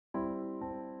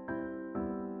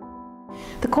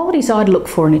The qualities I'd look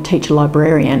for in a teacher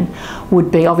librarian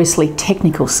would be obviously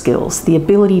technical skills, the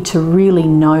ability to really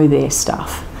know their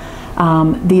stuff,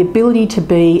 the ability to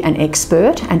be an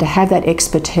expert and to have that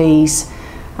expertise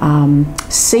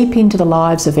seep into the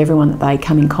lives of everyone that they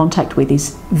come in contact with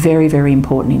is very, very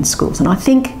important in schools. And I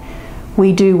think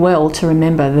we do well to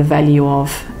remember the value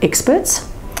of experts,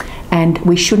 and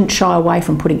we shouldn't shy away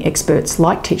from putting experts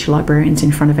like teacher librarians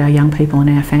in front of our young people and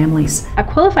our families. A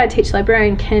qualified teacher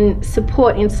librarian can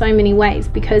support in so many ways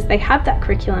because they have that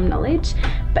curriculum knowledge,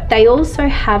 but they also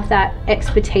have that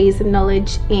expertise and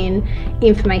knowledge in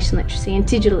information literacy and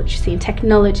digital literacy and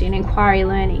technology and inquiry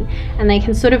learning, and they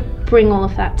can sort of bring all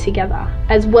of that together,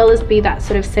 as well as be that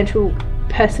sort of central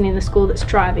person in the school that's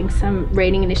driving some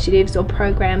reading initiatives or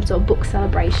programs or book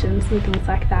celebrations and things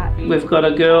like that. We've got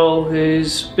a girl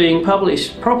who's being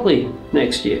published properly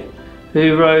next year,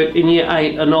 who wrote in Year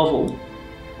 8 a novel.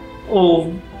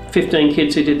 All 15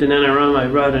 kids who did the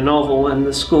NaNoWriMo wrote a novel, and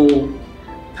the school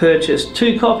purchased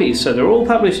 2 copies, so they're all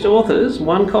published authors,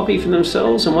 1 copy for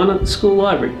themselves and 1 at the school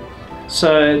library.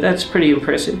 So that's pretty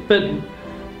impressive. But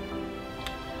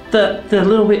the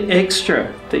little bit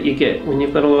extra that you get when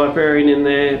you've got a librarian in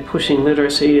there pushing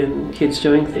literacy and kids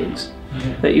doing things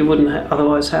that you wouldn't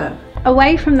otherwise have.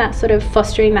 Away from that sort of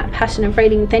fostering that passion of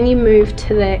reading, then you move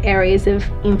to the areas of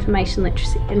information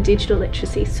literacy and digital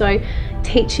literacy. So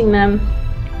teaching them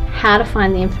how to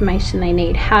find the information they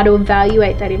need, how to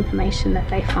evaluate that information that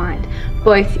they find,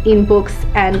 both in books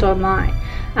and online.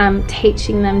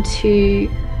 Teaching them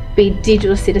to be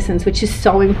digital citizens, which is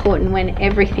so important when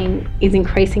everything is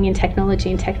increasing in technology,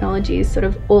 and technology is sort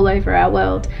of all over our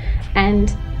world,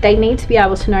 and they need to be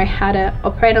able to know how to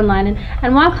operate online.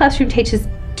 And while classroom teachers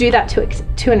do that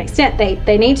to an extent,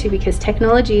 they need to, because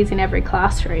technology is in every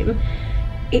classroom,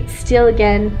 it's still,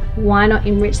 again, why not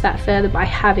enrich that further by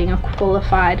having a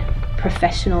qualified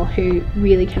professional who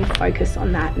really can focus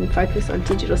on that and focus on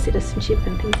digital citizenship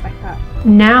and things like that.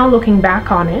 Now looking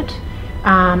back on it,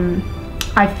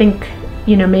 I think,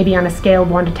 you know, maybe on a scale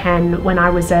of 1 to 10, when I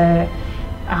was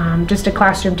just a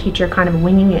classroom teacher kind of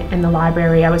winging it in the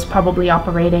library, I was probably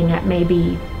operating at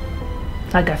maybe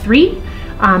like a 3,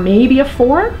 maybe a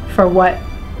 4 for what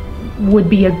would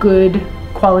be a good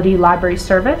quality library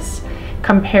service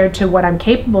compared to what I'm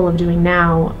capable of doing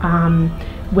now,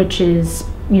 which is,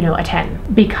 you know, a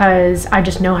 10, because I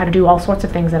just know how to do all sorts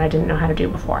of things that I didn't know how to do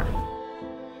before.